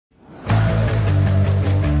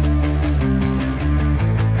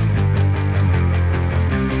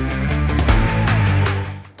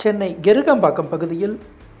சென்னை கெருகம்பாக்கம் பகுதியில்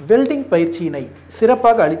வெல்டிங் பயிற்சியினை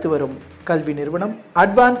சிறப்பாக அளித்து வரும் கல்வி நிறுவனம்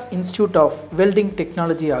advance institute of welding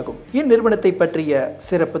technology ஆகும். இந்நிறுவனத்தை பற்றிய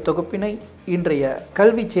சிறப்பு தொகுப்பினை இன்றைய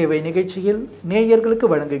கல்வி சேவை நிகழ்ச்சியில் நேயர்களுக்கு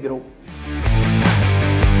வழங்குகிறோம்.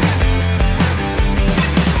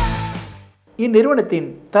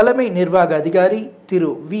 இந்நிறுவனத்தின் தலைமை நிர்வாக அதிகாரி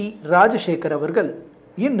திரு வி ராஜசேகர் அவர்கள்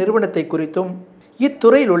இந்நிறுவனத்தை குறித்தும்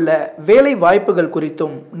இத்துறையில் உள்ள வேலை வாய்ப்புகள்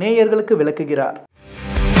குறித்தும் நேயர்களுக்கு விளக்குகிறார்.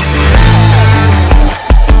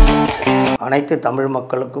 அனைத்து தமிழ்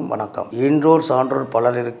மக்களுக்கும் வணக்கம். ஈன்றோர் சான்றோர்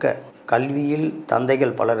பலர் இருக்க, கல்வியில்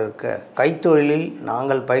தந்தைகள் பலர் இருக்க, கைத்தொழிலில்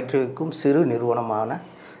நாங்கள் பயிற்றுவிக்கும் சிறு நிறுவனமான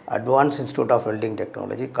advance institute of welding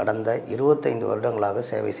technology கடந்த 25 வருடங்களாக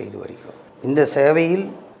சேவை செய்து வருகிறோம். இந்த சேவையில்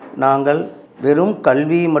நாங்கள் வெறும்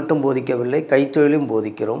கல்வியை மட்டும் போதிக்கவில்லை, கைத்தொழிலும்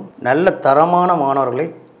போதிக்கிறோம். நல்ல தரமான மாணவர்களை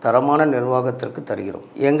தரமான நிர்வாகத்திற்கு தருகிறோம்.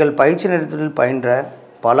 எங்கள் பயிற்சி நிலையத்தில் பயின்ற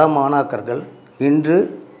பல மாணாக்கர்கள் இன்று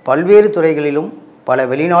பல்வேறு துறைகளிலும் பல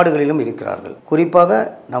வெளிநாடுகளிலும் இருக்கிறார்கள். குறிப்பாக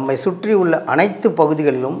நம்மை சுற்றி உள்ள அனைத்து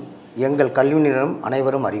பகுதிகளிலும் எங்கள் கல்வி நிறுவனம்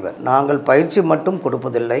அனைவரும் அறிவர். நாங்கள் பயிற்சி மட்டும்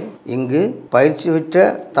கொடுப்பதில்லை, இங்கு பயிற்சி பெற்ற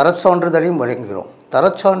தரச்சான்றிதழையும் வழங்குகிறோம்.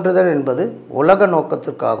 தரச்சான்றிதழ் என்பது உலக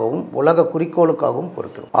நோக்கத்திற்காகவும் உலக குறிக்கோளுக்காகவும்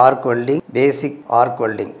கொடுக்கிறோம். ஆர்க் வெல்டிங், பேசிக் ஆர்க்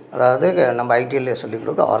வெல்டிங், அதாவது நம்ம ஐடியில் சொல்லிக்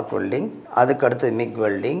கொடுக்குற ஆர்க் வெல்டிங், அதுக்கு அடுத்து மிக்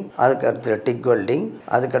வெல்டிங், அதுக்கு அடுத்து டிக் வெல்டிங்,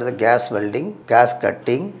 அதுக்கு அடுத்து gas welding, case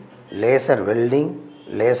cutting, laser welding,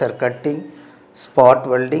 laser cutting, spot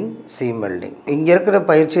welding, seam welding. இங்கே இருக்கிற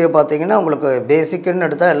பயிற்சியை பார்த்தீங்கன்னா உங்களுக்கு பேசிக்குன்னு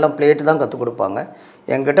எடுத்தால் எல்லாம் பிளேட்டு தான் கற்றுக் கொடுப்பாங்க.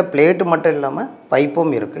 எங்கிட்ட பிளேட்டு மட்டும் இல்லாமல்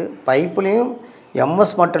பைப்பும் இருக்குது. பைப்புலேயும்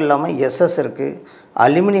எம்எஸ் மட்டும் இல்லாமல் எஸ்எஸ் இருக்குது,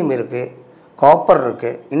 அலுமினியம் இருக்குது, காப்பர்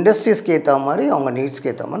இருக்குது. இண்டஸ்ட்ரீஸ்க்கு ஏற்ற மாதிரி அவங்க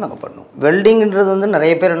நீட்ஸ்க்கு ஏற்ற மாதிரி நாங்கள் பண்ணுவோம். வெல்டிங்கிறது வந்து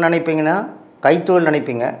நிறைய பேர் என்ன நினைப்பீங்கன்னா கைத்தொழில்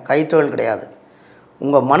நினைப்பீங்க. கைத்தொழில் கிடையாது.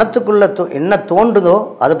 உங்கள் மனத்துக்குள்ளே என்ன தோன்றுதோ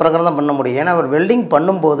அது பிரகாரம் தான் பண்ண முடியும். ஏன்னா அவர் வெல்டிங்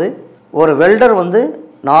பண்ணும்போது ஒரு வெல்டர் வந்து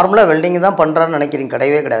நார்மலாக வெல்டிங் தான் பண்ணுறான்னு நினைக்கிறீங்க,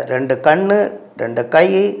 கிடையவே கிடையாது. 2 கண் 2 கை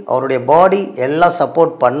அவருடைய பாடி எல்லாம்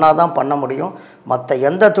சப்போர்ட் பண்ணால் தான் பண்ண முடியும். மற்ற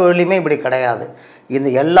எந்த தொழிலுமே இப்படி கிடையாது. இந்த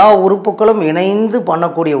எல்லா உறுப்புகளும் இணைந்து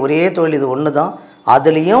பண்ணக்கூடிய ஒரே தொழில் இது ஒன்று தான்.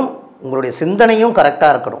 அதுலேயும் உங்களுடைய சிந்தனையும்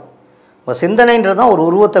கரெக்டாக இருக்கணும். உங்கள் சிந்தனைன்றது தான் ஒரு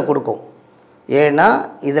உருவத்தை கொடுக்கும். ஏன்னா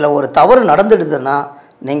இதில் ஒரு தவறு நடந்துடுதுன்னா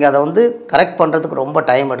நீங்கள் அதை வந்து கரெக்ட் பண்ணுறதுக்கு ரொம்ப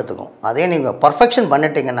டைம் எடுத்துக்கும். அதே நீங்கள் பர்ஃபெக்ஷன்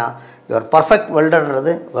பண்ணிட்டீங்கன்னா your perfect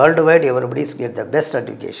வெல்டர்ன்றது world wide எவரிபடிஸ் get the best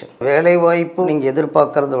certification. வேலைவாய்ப்பு நீங்கள்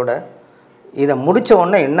எதிர்பார்க்குறத விட இதை முடித்த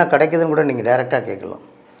உடனே என்ன கிடைக்குதுன்னு கூட நீங்கள் டைரெக்டாக கேட்கலாம்.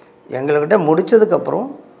 எங்கள்கிட்ட முடித்ததுக்கப்புறம்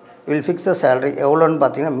வில் ஃபிக்ஸ் த சேலரி எவ்வளோன்னு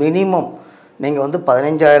பார்த்தீங்கன்னா மினிமம் நீங்கள் வந்து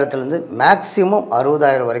 15,000லேருந்து மேக்ஸிமம்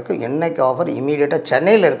 60,000 வரைக்கும் என்னைக்கு ஆஃபர் இமீடியட்டாக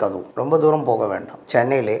சென்னையில் இருக்காது. ரொம்ப தூரம் போக வேண்டாம்.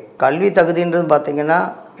 சென்னையிலே கல்வி தகுதின்றது பார்த்திங்கன்னா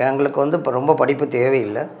எங்களுக்கு வந்து இப்போ ரொம்ப படிப்பு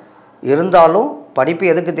தேவையில்லை. இருந்தாலும் படிப்பு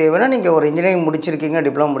எதுக்கு தேவைன்னா நீங்கள் ஒரு இன்ஜினியரிங் முடிச்சிருக்கீங்க,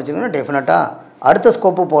 டிப்ளமோ முடிச்சிருக்கீங்கன்னா டெஃபினட்டாக அடுத்த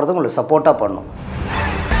ஸ்கோப்பு போகிறது உங்களுக்கு சப்போர்ட்டாக பண்ணும்.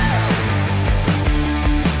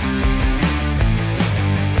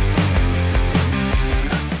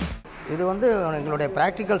 இது வந்து எங்களுடைய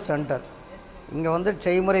ப்ராக்டிக்கல் சென்டர். இங்கே வந்து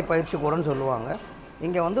செய்முறை பயிற்சி கூடன்னு சொல்லுவாங்க.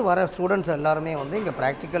 இங்கே வந்து வர ஸ்டூடெண்ட்ஸ் எல்லாருமே வந்து இங்கே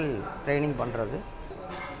ப்ராக்டிக்கல் ட்ரைனிங் பண்ணுறது.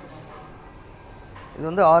 இது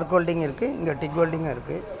வந்து ஆர்க் வெல்டிங் இருக்குது, இங்கே டிக் வெல்டிங்கும்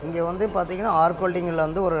இருக்குது. இங்கே வந்து பார்த்திங்கன்னா ஆர்க் வெல்டிங்கில்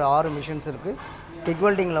வந்து ஒரு 6 மிஷின்ஸ் இருக்குது, டிக்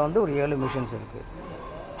வெல்டிங்கில் வந்து ஒரு 7 மிஷின்ஸ் இருக்குது.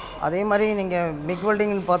 அதே மாதிரி நீங்கள் மிக்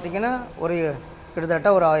வெல்டிங்னு பார்த்திங்கன்னா ஒரு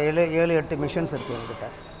கிட்டத்தட்ட ஒரு 7-8 மிஷின்ஸ் இருக்குது எங்கிட்ட.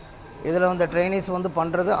 இதில் வந்து ட்ரைனிஸ் வந்து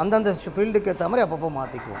பண்ணுறது அந்தந்த ஃபீல்டுக்கு ஏற்ற மாதிரி அப்பப்போ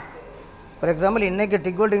மாற்றிக்குவோம். ஃபார் எக்ஸாம்பிள் இன்றைக்கி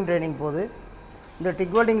டிக் வெல்டிங் ட்ரைனிங் போகுது. இந்த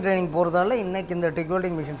டிக் வெல்டிங் ட்ரைனிங் போகிறதால இன்றைக்கி இந்த டிக்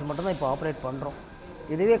வெல்டிங் மிஷின்ஸ் மட்டும்தான் இப்போ ஆப்ரேட் பண்ணுறோம்.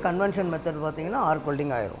 இதுவே கன்வென்ஷன் மெத்தட் பார்த்திங்கன்னா ஆர்க்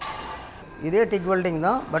வெல்டிங் ஆயிரும். இதே டிக் வெல்டிங்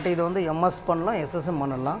தான், பட் இது வந்து எம்எஸ் பண்ணலாம், எஸ்எஸ்எம்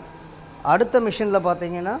பண்ணலாம். அடுத்த மிஷினில்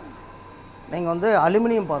பார்த்தீங்கன்னா நீங்கள் வந்து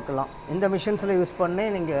அலுமினியம் பார்க்கலாம். இந்த மிஷின்ஸில் யூஸ் பண்ணி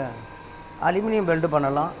நீங்கள் அலுமினியம் வெல்டு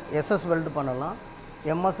பண்ணலாம், எஸ்எஸ் வெல்டு பண்ணலாம்,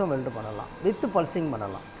 எம்எஸும் வெல்டு பண்ணலாம், வித் பல்சிங்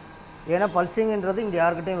பண்ணலாம். ஏன்னா பல்சிங்கிறது இங்கே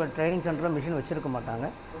யாருக்கிட்டையும் ட்ரைனிங் சென்டரில் மிஷின் வச்சுருக்க மாட்டாங்க.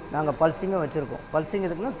 நாங்கள் பல்சிங்கும் வச்சுருக்கோம். பல்சிங்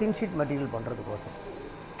எதுக்குன்னா தின் ஷீட் மெட்டீரியல் பண்ணுறதுக்கோசம்.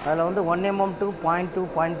 அதில் வந்து 1 mm to 0.2,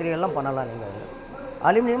 0.3 எல்லாம் பண்ணலாம். நீங்கள் அதில்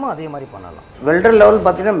அலுமினியமும் அதே மாதிரி பண்ணலாம். வெல்டர் லெவல்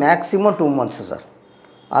பார்த்திங்கன்னா மேக்ஸிமம் 2 months சார்.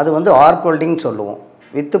 அது வந்து ஆர்க் வெல்டிங் சொல்லுவோம்,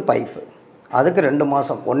 வித்து பைப்பு. அதுக்கு 2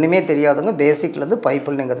 மாதம். ஒன்றுமே தெரியாதவங்க பேசிக்லேருந்து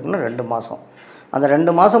பைப்பில் நீங்கள் கற்றுக்கணும் 2 மாதம். அந்த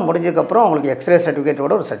 2 மாதம் முடிஞ்சதுக்கப்புறம் அவங்களுக்கு எக்ஸ்ரே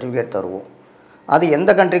சர்டிஃபிகேட்டோட ஒரு சர்டிஃபிகேட் தருவோம். அது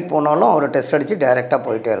எந்த கண்ட்ரிக்கு போனாலும் அவர் டெஸ்ட் அடித்து டைரெக்டாக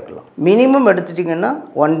போயிட்டே இருக்கலாம். மினிமம் எடுத்துட்டிங்கன்னா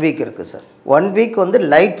 1 வீக் இருக்குது சார். 1 வீக் வந்து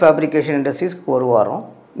லைட் ஃபேப்ரிகேஷன் இண்டஸ்ட்ரீஸ்க்கு 1 வாரம்,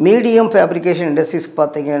 மீடியம் ஃபேப்ரிகேஷன் இண்டஸ்ட்ரீஸ்க்கு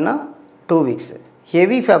பார்த்தீங்கன்னா 2 வீக்ஸு,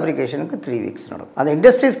 ஹெவி ஃபேப்ரிகேஷனுக்கு 3 வீக்ஸ் நடக்கும். அந்த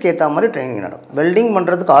இண்டஸ்ட்ரீஸ்க்கு ஏற்ற மாதிரி ட்ரைனிங் நடக்கும். வெல்டிங்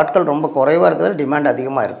பண்ணுறதுக்கு ஆட்கள் ரொம்ப குறைவாக இருக்கிறது, டிமாண்ட்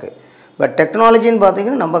அதிகமாக இருக்குது. பட் டெக்னாலஜின்னு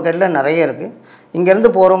பார்த்தீங்கன்னா நம்ம கையில் நிறைய இருக்குது. இங்கேருந்து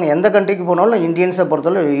போகிறவங்க எந்த கண்ட்ரிக்கு போனாலும் இந்தியன்ஸை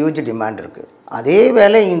பொறுத்தவரை ஹியூஜ் டிமாண்ட் இருக்குது. அதே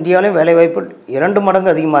வேலை இந்தியாவிலையும் வேலைவாய்ப்பு 2 மடங்கு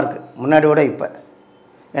அதிகமாக இருக்குது முன்னாடி விட இப்போ.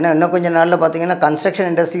 ஏன்னா இன்னும் கொஞ்சம் நாளில் பார்த்தீங்கன்னா கன்ஸ்ட்ரக்ஷன்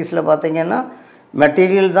இண்டஸ்ட்ரீஸில் பார்த்தீங்கன்னா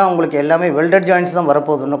மெட்டீரியல் தான் உங்களுக்கு எல்லாமே வெல்டட் ஜாயின்ட்ஸ் தான்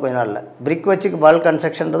வரப்போகுது இன்னும் கொஞ்சம் நாளில். பிரிக் வச்சுக்கு பல்க்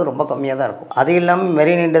கன்ஸ்ட்ரக்ஷன்றது ரொம்ப கம்மியாக தான் இருக்கும். அது இல்லாமல்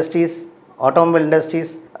marine industries, automobile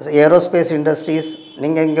industries, aerospace industries,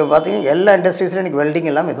 நீங்கள் இங்கே பார்த்தீங்கன்னா எல்லா இண்டஸ்ட்ரீஸ்லையும் இன்றைக்கி வெல்டிங்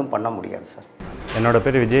எல்லாம் எதுவும் பண்ண முடியாது சார். என்னோடய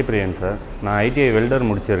பேர் விஜய் பிரியன் சார். நான் ஐடிஐ வெல்டர்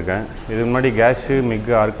முடிச்சிருக்கேன். இதுக்கு முன்னாடி கேஷு, மிக்,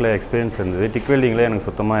 ஆர்க்கில் எக்ஸ்பீரியன்ஸ் இருந்தது. டிக் வெல்டிங்கில் எனக்கு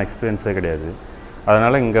சுத்தமாக எக்ஸ்பீரியன்ஸே கிடையாது.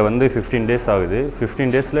 அதனால் இங்கே வந்து 15 டேஸ் ஆகுது. 15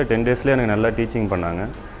 டேஸில் 10 டேஸில் எனக்கு நல்லா டீச்சிங் பண்ணாங்க.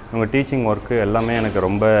 உங்கள் டீச்சிங் ஒர்க்கு எல்லாமே எனக்கு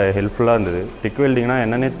ரொம்ப ஹெல்ப்ஃபுல்லாக இருந்தது. டிக் வெல்டிங்னா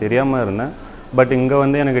என்னன்னே தெரியாமல் இருந்தேன். பட் இங்கே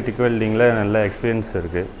வந்து எனக்கு டிக் வெல்டிங்கில் நல்ல எக்ஸ்பீரியன்ஸ்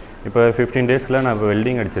இருக்குது. இப்போ 15 டேஸில் நான் இப்போ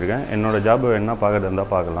வெல்டிங் அடிச்சிருக்கேன். என்னோடய ஜாப் என்ன பார்க்குறது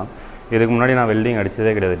இருந்தால் பார்க்கலாம். இதுக்கு முன்னாடி நான் வெல்டிங்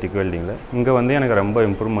அடித்ததே கிடையாது டிக் வெல்டிங்கில். இங்கே வந்து எனக்கு ரொம்ப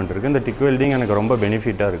இம்ப்ரூவ்மெண்ட் இருக்குது. இந்த டிக் வெல்டிங் எனக்கு ரொம்ப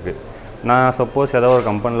பெனிஃபிட்டாக இருக்குது. நான் சப்போஸ் ஏதாவது ஒரு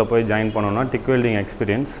கம்பெனியில் போய் ஜாயின் பண்ணோன்னா டிக் வெல்டிங்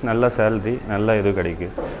எக்ஸ்பீரியன்ஸ், நல்ல சேலரி, நல்ல இது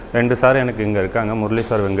கிடைக்கும். 2 சார் எனக்கு இங்கே இருக்காங்க, முரளி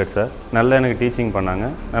சார், வெங்கட் சார். நல்லா எனக்கு டீச்சிங் பண்ணாங்க.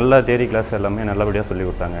 நல்லா தியரி கிளாஸ் எல்லாமே நல்லபடியாக சொல்லி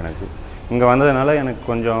கொடுத்தாங்க. எனக்கு இங்கே வந்ததுனால எனக்கு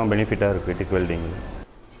கொஞ்சம் பெனிஃபிட்டாக இருக்குது டிக் வெல்டிங்கில்.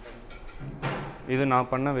 இது நான்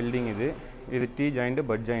பண்ண வெல்டிங். இது tea joint,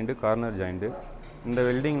 but joint, corner joint. இந்த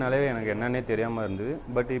வெல்டிங்னாலே எனக்கு என்னன்னே தெரியாமல் இருந்தது.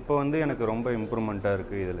 பட் இப்போ வந்து எனக்கு ரொம்ப இம்ப்ரூவ்மெண்ட்டாக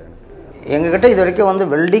இருக்குது. இதில் எனக்கு எங்ககிட்ட இது வரைக்கும் வந்து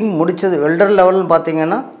வெல்டிங் முடித்தது வெல்டர் லெவல்னு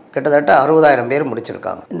பார்த்தீங்கன்னா கிட்டத்தட்ட 60,000 பேர்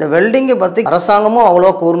முடிச்சிருக்காங்க. இந்த வெல்டிங்கை பற்றி அரசாங்கமும் அவ்வளோ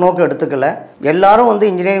கூர்நோக்கு எடுத்துக்கல. எல்லாரும் வந்து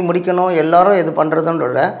இன்ஜினியரிங் முடிக்கணும், எல்லாரும் இது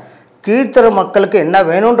பண்ணுறதுன்றத கீழ்த்தர மக்களுக்கு என்ன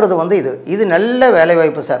வேணுன்றது வந்து இது நல்ல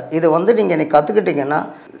வேலைவாய்ப்பு சார். இது வந்து நீங்கள் இன்றைக்கி கற்றுக்கிட்டிங்கன்னா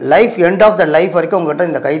life end of the life வரைக்கும் உங்கள்கிட்ட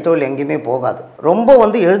இந்த கைத்தொழில் எங்கேயுமே போகாது. ரொம்ப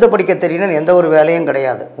வந்து எழுத படிக்க தெரியணும்னு எந்த ஒரு வேலையும்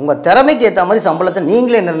கிடையாது. உங்கள் திறமைக்கு ஏற்ற மாதிரி சம்பளத்தை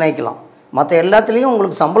நீங்களே நிர்ணயிக்கலாம். மற்ற எல்லாத்துலேயும்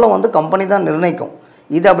உங்களுக்கு சம்பளம் வந்து கம்பெனி தான் நிர்ணயிக்கும்.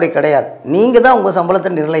 இது அப்படி கிடையாது. நீங்கள் தான் உங்கள்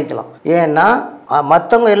சம்பளத்தை நிர்ணயிக்கலாம். ஏன்னா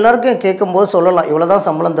மற்றவங்க எல்லாருக்கும் கேட்கும்போது சொல்லலாம் இவ்வளோ தான்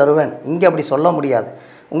சம்பளம் தருவேன். இங்கே அப்படி சொல்ல முடியாது.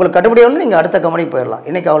 உங்களுக்கு கட்டுப்படியாகல நீங்கள் அடுத்த கம்பெனிக்கு போயிடலாம்.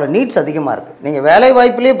 இன்றைக்கி அவ்வளோ நீட்ஸ் அதிகமாக இருக்குது. நீங்கள் வேலை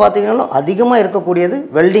வாய்ப்புலேயே பார்த்தீங்கன்னாலும் அதிகமாக இருக்கக்கூடியது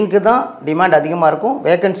வெல்டிங்க்கு தான் டிமாண்ட் அதிகமாக இருக்கும்,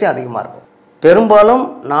 வேக்கன்சியும் அதிகமாக இருக்கும். பெரும்பாலும்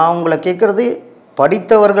நான் உங்களை கேட்குறது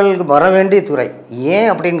படித்தவர்கள் வர வேண்டிய துறை. ஏன்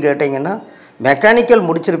அப்படின்னு கேட்டிங்கன்னா மெக்கானிக்கல்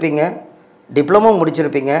முடிச்சிருப்பீங்க, டிப்ளமோ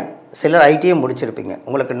முடிச்சிருப்பீங்க, சிலர் ஐடிஐ முடிச்சிருப்பீங்க.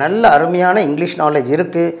 உங்களுக்கு நல்ல அருமையான இங்கிலீஷ் நாலேஜ்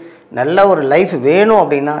இருக்குது, நல்ல ஒரு லைஃப் வேணும்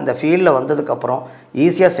அப்படின்னா இந்த ஃபீல்டில் வந்ததுக்கப்புறம்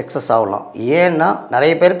ஈஸியாக சக்ஸஸ் ஆகலாம். ஏன்னா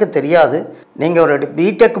நிறைய பேருக்கு தெரியாது. நீங்கள் ஒரு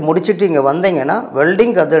பிடெக் முடிச்சுட்டு இங்கே வந்தீங்கன்னா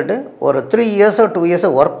வெல்டிங் கற்றுட்டு ஒரு 3 இயர்ஸோ 2 இயர்ஸோ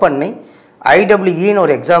ஒர்க் பண்ணி ஐடபிள்யூஇன்னு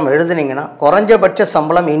ஒரு எக்ஸாம் எழுதுனீங்கன்னா குறைஞ்சபட்ச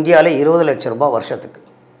சம்பளம் இந்தியாவில் 20 லட்சம் ரூபாய் வருஷத்துக்கு.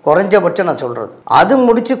 குறைஞ்சபட்சம் நான் சொல்கிறது. அது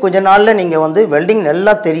முடித்து கொஞ்ச நாளில் நீங்கள் வந்து வெல்டிங்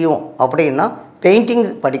நல்லா தெரியும் அப்படின்னா பெயிண்டிங்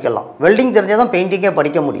படிக்கலாம். வெல்டிங் தெரிஞ்சால் தான் பெயிண்டிங்கே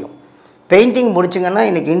படிக்க முடியும். பெயிண்டிங் முடிச்சிங்கன்னா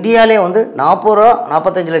இன்றைக்கி இந்தியாவிலே வந்து 40 ரூபா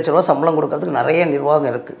 45 லட்ச ரூபா சம்பளம் கொடுக்கறதுக்கு நிறைய நிர்வாகம்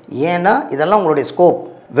இருக்குது. ஏன்னா இதெல்லாம் உங்களுடைய ஸ்கோப்.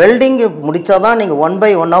 வெல்டிங் முடித்தா தான் நீங்கள் 1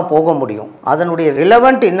 by 1 போக முடியும். அதனுடைய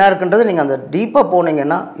ரிலவெண்ட் என்ன இருக்குன்றது நீங்கள் அந்த டீப்பாக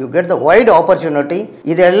போனீங்கன்னா you get the white opportunity.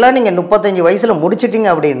 இதெல்லாம் நீங்கள் 35 வயசில் முடிச்சிட்டிங்க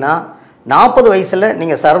அப்படின்னா 40 வயசில்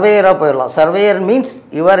நீங்கள் சர்வேயராக போயிடலாம். Surveyor means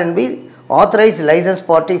your in B authorized licensed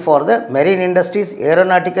party for the marine industries,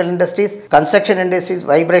 aeronautical industries, construction industries,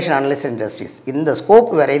 vibration analysis industries. இந்த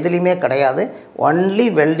ஸ்கோப் வேறு எதுலேயுமே கிடையாது. ஒன்லி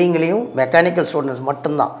வெல்டிங்லேயும் மெக்கானிக்கல் ஸ்டூடெண்ட்ஸ்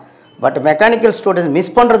மட்டும்தான். பட் மெக்கானிக்கல் ஸ்டூடெண்ட்ஸ்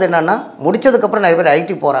மிஸ் பண்ணுறது என்னென்னா முடித்ததுக்கப்புறம் நிறைய பேர்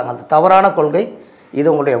ஐடி போகிறாங்க. அந்த தவறான கொள்கை. இது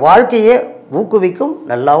உங்களுடைய வாழ்க்கையை ஊக்குவிக்கும்,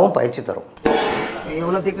 நல்லாவும் பயிற்சி தரும்.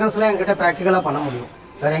 இவ்வளோ திக்னஸ்லாம் என்கிட்ட ப்ராக்டிக்கலாக பண்ண முடியும்.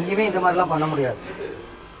 வேறு எங்கேயுமே இந்த மாதிரிலாம் பண்ண முடியாது.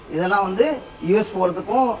 இதெல்லாம் வந்து யூஎஸ்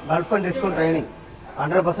போகிறதுக்கும் கல்ஃப் கண்ட்ரிஸ்க்கும் ட்ரைனிங்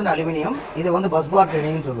 100% அலுமினியம். இது வந்து பஸ் பார்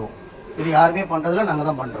ட்ரைனிங்னு சொல்லுவோம். இது யாருமே பண்ணுறதில்ல, நாங்கள்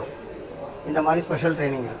தான் பண்ணுறோம். இந்த மாதிரி ஸ்பெஷல்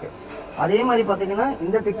ட்ரைனிங் இருக்குது. அதே மாதிரி பார்த்தீங்கன்னா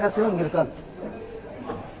இந்த திக்னஸும் இங்கே இருக்காது.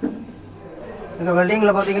 இந்த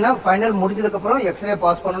வெல்டிங்கில் பார்த்தீங்கன்னா ஃபைனல் முடிஞ்சதுக்கப்புறம் எக்ஸ்ரே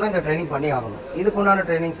பாஸ் பண்ணணும், இந்த ட்ரைனிங் பண்ணி ஆகணும். இதுக்குண்டான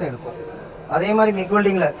ட்ரைனிங்ஸும் இருக்கும். அதே மாதிரி மிக்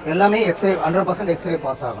வெல்டிங்கில் எல்லாமே எக்ஸ்ரே 100% எக்ஸ்ரே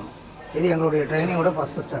பாஸ் ஆகணும். இது எங்களுடைய ட்ரைனிங்கோட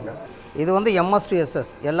ஃபஸ்ட்டு ஸ்டாண்டர்ட். இது வந்து MS to SS.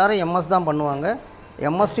 எல்லோரும் MS தான் பண்ணுவாங்க.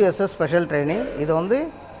 MS to SS special training. இது வந்து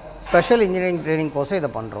ஸ்பெஷல் இன்ஜினியரிங் ட்ரைனிங் கோர்ஸை இதை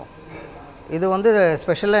பண்ணுறோம். இது வந்து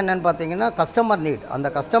ஸ்பெஷலாக என்னென்னு பார்த்தீங்கன்னா கஸ்டமர் நீட். அந்த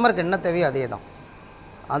கஸ்டமருக்கு என்ன தேவையோ அதே தான்,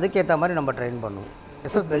 அதுக்கேற்ற மாதிரி நம்ம ட்ரெயின் பண்ணுவோம்.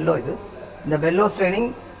 SS bellow. இந்த பெல்லோஸ் ட்ரைனிங்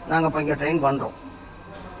நாங்கள் இப்போ இங்கே ட்ரெயின் பண்ணுறோம்.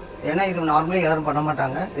 ஏன்னா இது நார்மலி எல்லோரும் பண்ண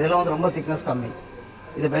மாட்டாங்க. இதில் வந்து ரொம்ப திக்னஸ் கம்மி.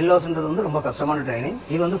 இது பெல்லோஸ்ன்றது வந்து ரொம்ப கஷ்டமான ட்ரைனிங்.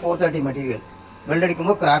 இது வந்து 430 மெட்டீரியல். வெல்ட்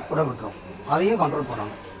அடிக்கும்போது கிராக் கூட விட்டுரும். அதையும் கண்ட்ரோல்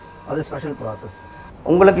பண்ணணும். அது ஸ்பெஷல் ப்ராசஸ்.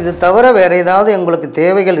 உங்களுக்கு இது தவிர வேறு ஏதாவது உங்களுக்கு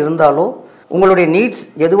தேவைகள் இருந்தாலோ உங்களுடைய நீட்ஸ்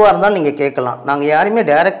எதுவாக இருந்தாலும் நீங்கள் கேட்கலாம். நாங்கள் யாருமே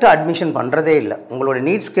டைரெக்டாக அட்மிஷன் பண்ணுறதே இல்லை. உங்களுடைய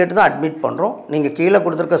நீட்ஸ் கேட்டு தான் அட்மிட் பண்ணுறோம். நீங்கள் கீழே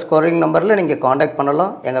கொடுத்துருக்க ஸ்கோரிங் நம்பரில் நீங்கள் காண்டாக்ட்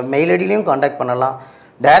பண்ணலாம். எங்கள் மெயில் ஐடியிலையும் காண்டாக்ட் பண்ணலாம்.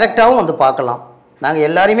 டைரெக்டாகவும் வந்து பார்க்கலாம். நாங்கள்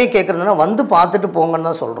எல்லாரையுமே கேட்குறதுனா வந்து பார்த்துட்டு போங்கன்னு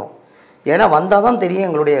தான் சொல்கிறோம். ஏன்னா வந்தால் தான் தெரியும்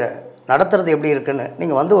எங்களுடைய நடத்துறது எப்படி இருக்குன்னு.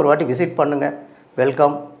 நீங்கள் வந்து ஒரு வாட்டி விசிட் பண்ணுங்கள்.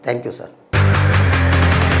 வெல்கம். Thank you sir.